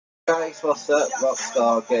Guys, what's up?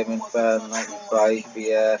 Rockstar Gaming Fan 95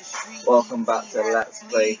 here. Welcome back to Let's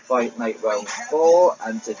Play Fight Night Round 4,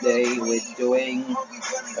 and today we're doing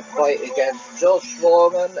a fight against George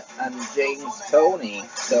Foreman and James Toney.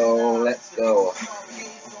 So let's go.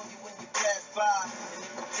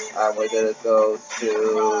 And we're gonna go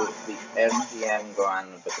to the MGM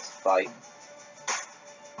Grand for this fight.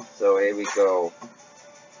 So here we go.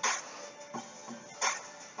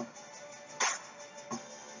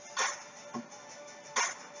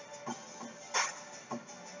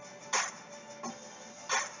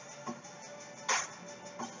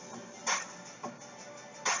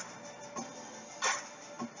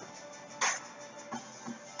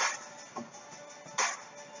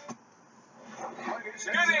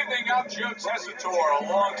 Good evening, I'm Joe Tessitore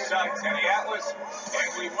alongside Teddy Atlas, and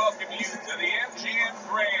we welcome you to the MGM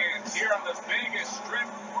Grand here on the Vegas Strip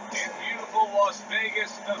in beautiful Las Vegas,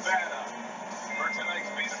 Nevada. For tonight's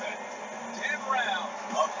main event, 10 rounds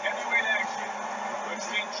of heavyweight action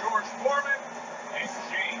between George Foreman and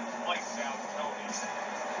James "Lights Out" Toney.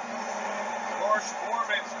 George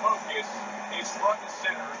Foreman's focus is front and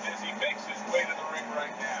center as he makes his way to the ring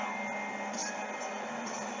right now.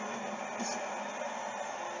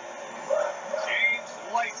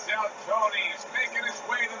 "Lights Out" Toney is making his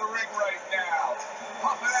way to the ring right now,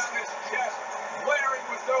 puffing out his chest, glaring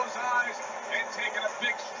with those eyes, and taking a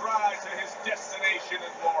big stride to his destination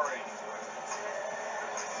in glory.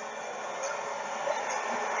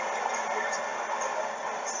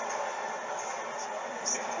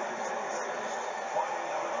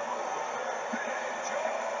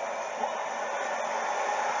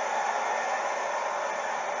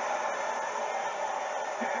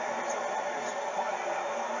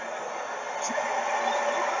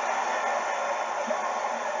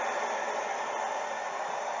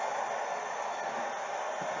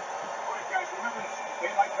 Remember,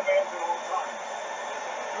 they like commands at all times.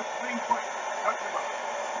 Good clean fight. Touch him up.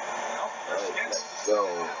 Let's go.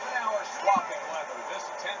 Half an hour swapping leather. This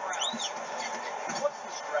 10 rounds. What's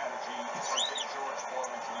the strategy for Big George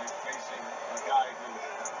Foreman tonight facing a guy who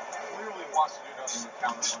clearly wants to do nothing but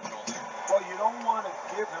counter punch all day? Well, you don't want to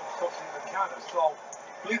give him something to counter, so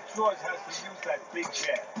Big George has to use that big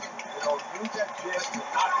jab. Use that jab to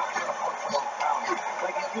knock him to the punch on counter.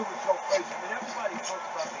 Like he did with Joe Frazier. I mean, everybody talks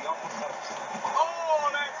about the uppercut. Oh,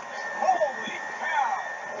 that's holy cow!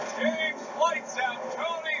 James "Lights Out"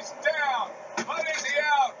 Toney's down. But is he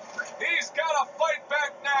out? He's got to fight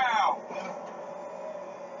back now. 1,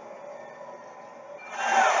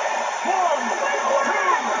 2,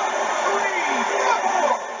 3,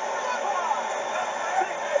 4.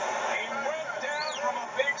 He went down from a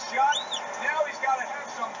big shot. Now he's got to have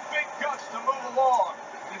some big guts to move along.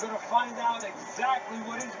 You're going to find out exactly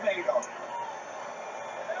what he's made of.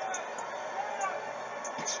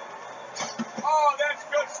 Oh, that's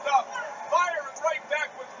good stuff. Firing right back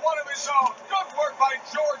with one of his own. Good work by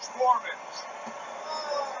George Foreman.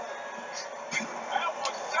 That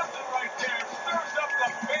was something right there. Stirs up the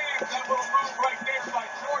fans, that little move right there by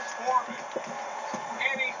George Foreman.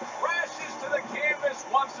 And he crashes to the canvas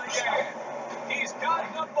once again. He's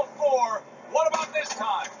gotten up before. What about this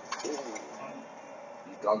time?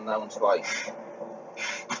 He's gone down twice.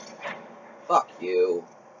 Fuck you.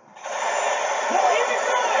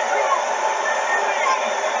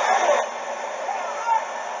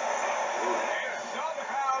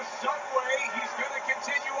 He's going to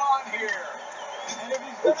continue on here. And if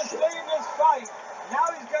he's going to stay in this fight, now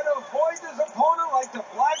he's got to avoid his opponent like the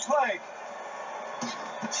Black Plague.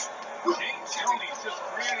 James Toney's just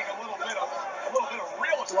creating a little bit of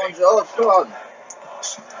real estate. Come on, George, come on.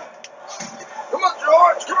 Come on,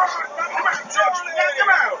 George, come on. Come on, George, come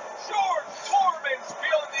out. George Foreman's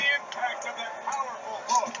feeling the impact of that powerful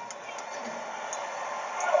hook.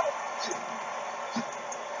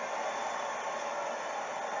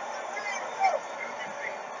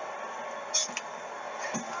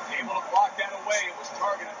 Able to block that away. It was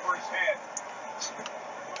targeted for his head.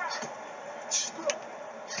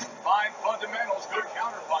 Fine fundamentals, good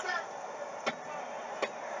counter punch.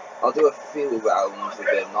 I'll do a few rounds with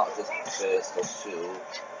him, not just the first or 2.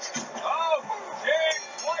 Oh,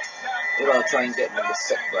 James "Lights Out." Maybe I'll try and get him in the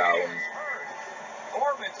 6th round.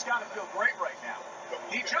 Foreman's got to feel great right now.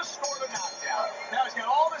 He just scored a knockdown. Now he's got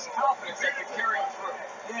all this confidence that can carry him through.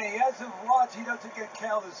 Yeah, he has to watch. He doesn't get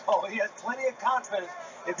careless. So he has plenty of confidence.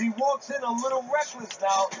 If he walks in a little reckless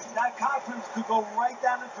now, that confidence could go right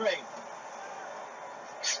down the drain.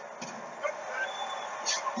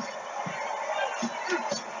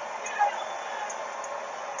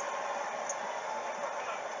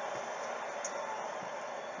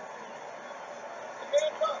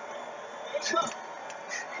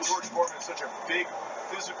 George Foreman is such a big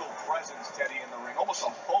physical presence, Teddy, in the ring, almost a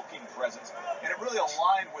hulking presence, and it really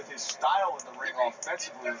aligned with his style in the ring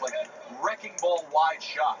offensively, with like wrecking ball wide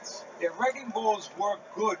shots. Yeah, wrecking balls work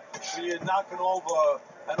good when you're knocking over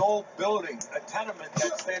an old building, a tenement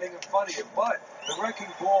that's standing in front of you, but the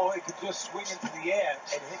wrecking ball, it could just swing into the air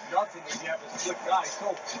and hit nothing if you have a slick guy.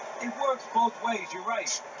 So it works both ways, you're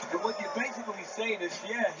right. And what you're basically saying is,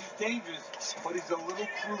 yeah, he's dangerous, but he's a little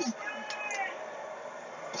crude.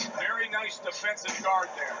 Very nice defensive guard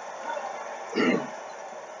there.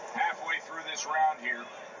 Halfway through this round here.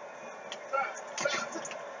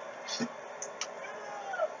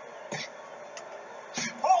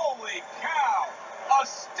 Holy cow! A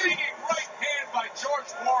stinging right hand by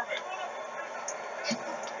George Foreman.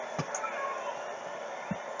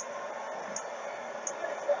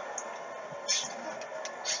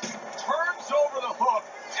 Turns over the hook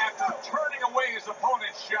after turning away his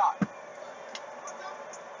opponent's shot.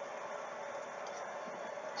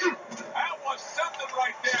 That was something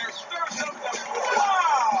right there. Stirs up the...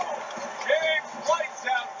 Wow! James lights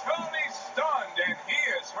out. Toney stunned, and he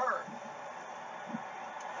is hurt.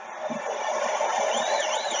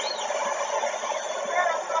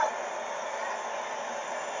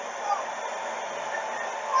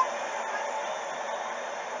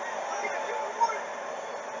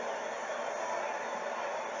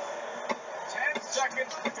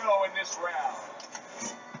 Seconds to go in this round.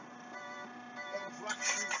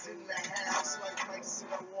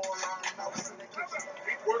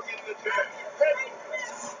 Keep working the deck.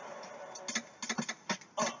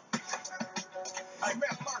 Hey,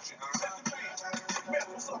 Matt Marchand, set the man. Matt,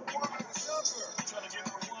 what's up, boy? Trying to get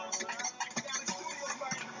the one, sir.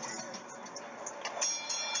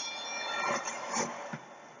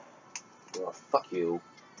 Oh, fuck you.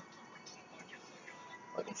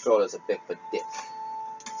 My controller's a bit for dick.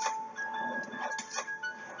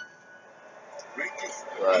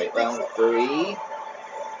 Right, round 3.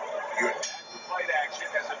 Fight action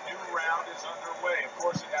as a new round is underway. Of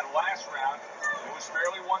course, in that last round, it was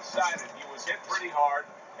fairly one-sided. He was hit pretty hard,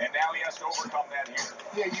 and now he has to overcome that here.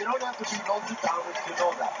 Yeah, you don't have to be Nostradamus to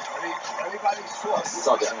know that. I mean, everybody's saw.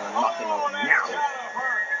 Suck it, I'm gonna knock him out now.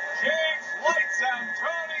 James lights out.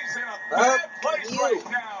 Toney's in a bad place right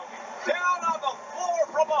now. Down on the floor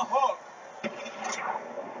from a hook.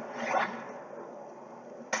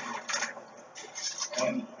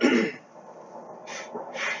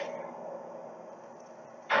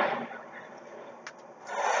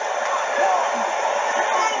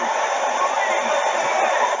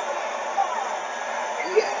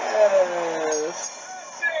 Yes!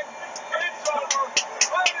 It's over.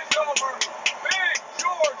 Fight is over. Big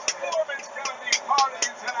George Foreman's going to be part of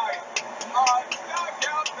it tonight. A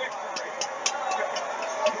knockout victory.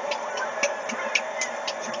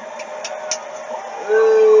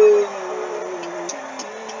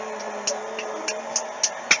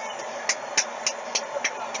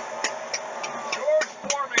 George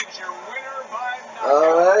Foreman's your winner by knockout.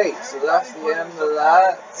 Alright, so that's the end of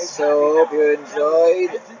that. So hope you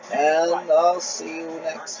enjoyed, and I'll see you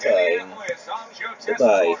next time. I'm Joe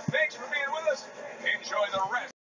Goodbye. Thanks for being with us. Enjoy the rest.